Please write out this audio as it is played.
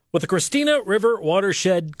Well, the Christina River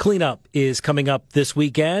Watershed Cleanup is coming up this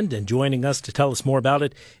weekend, and joining us to tell us more about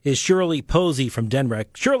it is Shirley Posey from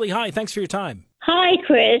DNREC. Shirley, hi. Thanks for your time. Hi,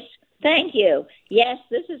 Chris. Thank you. Yes,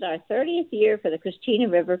 this is our 30th year for the Christina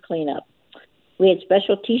River Cleanup. We had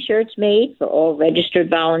special T-shirts made for all registered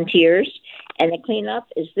volunteers, and the cleanup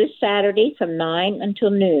is this Saturday from 9 until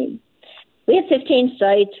noon. We have 15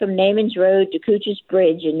 sites from Namens Road to Cooch's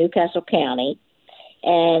Bridge in Newcastle County,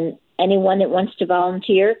 and anyone that wants to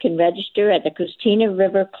volunteer can register at the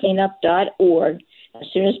ChristinaRiverCleanup.org as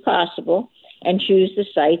soon as possible and choose the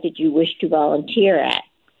site that you wish to volunteer at.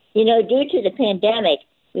 You know, due to the pandemic,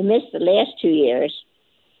 we missed the last 2 years,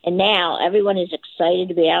 and now everyone is excited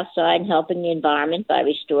to be outside and helping the environment by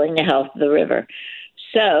restoring the health of the river.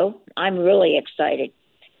 So I'm really excited.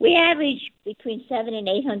 We average between 700 and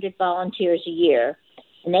 800 volunteers a year,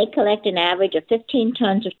 and they collect an average of 15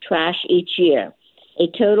 tons of trash each year. A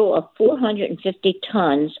total of 450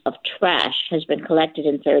 tons of trash has been collected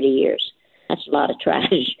in 30 years. That's a lot of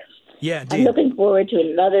trash. Yeah, indeed. I'm looking forward to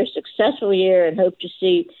another successful year and hope to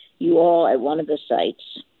see you all at one of the sites.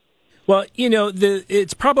 Well, you know,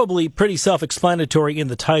 it's probably pretty self-explanatory in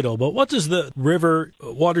the title, but what does the River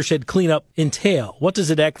Watershed Cleanup entail? What does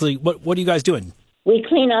it actually, what are you guys doing? We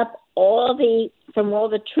clean up from all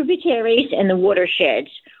the tributaries and the watersheds,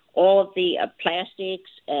 all of the plastics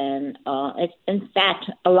and in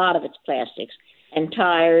fact, a lot of it's plastics and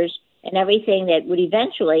tires and everything that would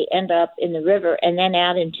eventually end up in the river and then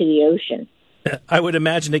out into the ocean. I would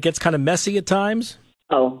imagine it gets kind of messy at times.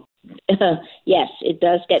 Oh, yes, it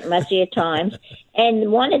does get messy at times.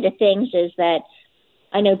 And one of the things is that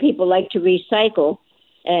I know people like to recycle,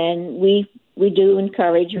 and we do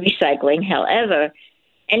encourage recycling. However,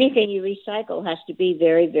 anything you recycle has to be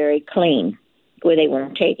very, very clean, or they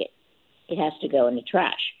won't take it. It has to go in the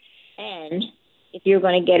trash. And if you're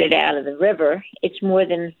going to get it out of the river, it's more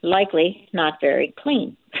than likely not very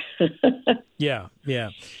clean. Yeah.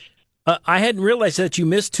 I hadn't realized that you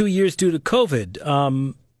missed 2 years due to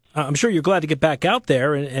COVID. I'm sure you're glad to get back out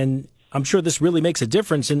there, and I'm sure this really makes a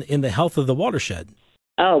difference in the health of the watershed.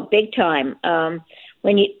 Oh, big time.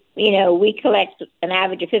 When we collect an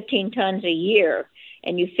average of 15 tons a year,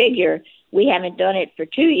 and you figure we haven't done it for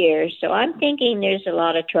 2 years, so I'm thinking there's a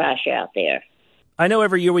lot of trash out there. I know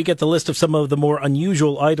every year we get the list of some of the more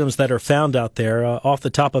unusual items that are found out there. Off the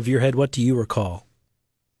top of your head, what do you recall?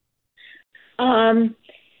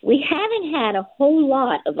 We haven't had a whole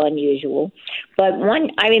lot of unusual, but one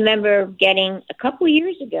I remember getting a couple of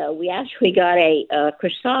years ago, we actually got a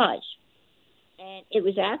corsage, and it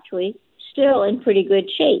was actually still in pretty good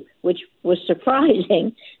shape, which was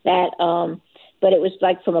surprising that, but it was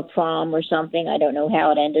like from a prom or something. I don't know how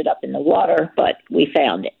it ended up in the water, but we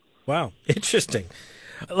found it. Wow, interesting.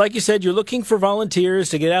 Like you said, you're looking for volunteers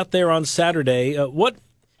to get out there on Saturday.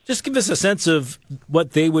 Just give us a sense of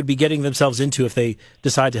what they would be getting themselves into if they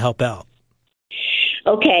decide to help out.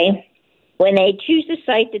 Okay. When they choose the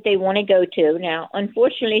site that they want to go to, now,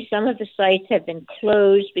 unfortunately, some of the sites have been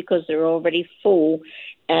closed because they're already full,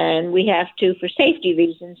 and we have to, for safety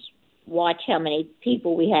reasons, watch how many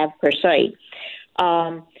people we have per site.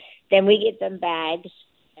 Then we get them bags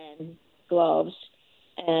and gloves,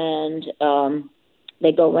 and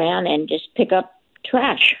they go around and just pick up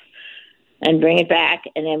trash and bring it back,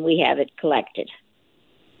 and then we have it collected.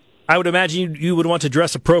 I would imagine you would want to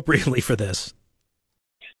dress appropriately for this.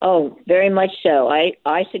 Oh, very much so.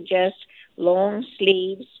 I suggest long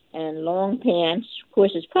sleeves and long pants. Of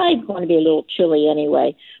course, it's probably going to be a little chilly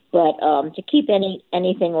anyway, but to keep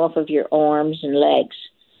anything off of your arms and legs.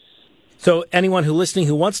 So anyone listening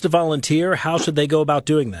who wants to volunteer, how should they go about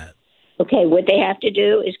doing that? Okay, what they have to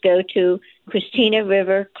do is go to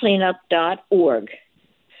ChristinaRiverCleanup.org.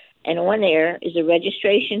 And on there is a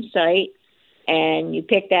registration site, and you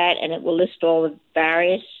pick that, and it will list all the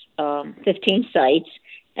various 15 sites,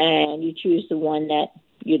 and you choose the one that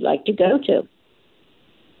you'd like to go to.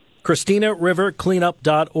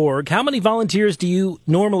 ChristinaRiverCleanup.org. How many volunteers do you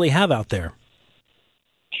normally have out there?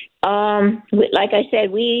 Like I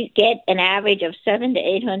said, we get an average of 700 to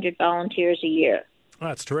 800 volunteers a year. Oh,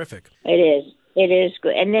 that's terrific. It is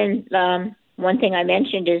good. And then one thing I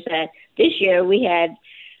mentioned is that this year we had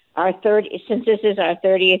since this is our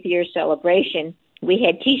 30th year celebration, we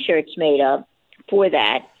had T-shirts made up for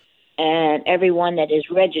that, and everyone that is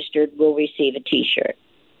registered will receive a T-shirt.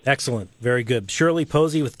 Excellent. Very good. Shirley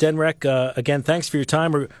Posey with DNREC. Again, thanks for your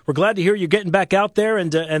time. We're glad to hear you're getting back out there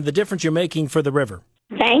and the difference you're making for the river.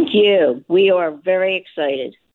 Thank you. We are very excited.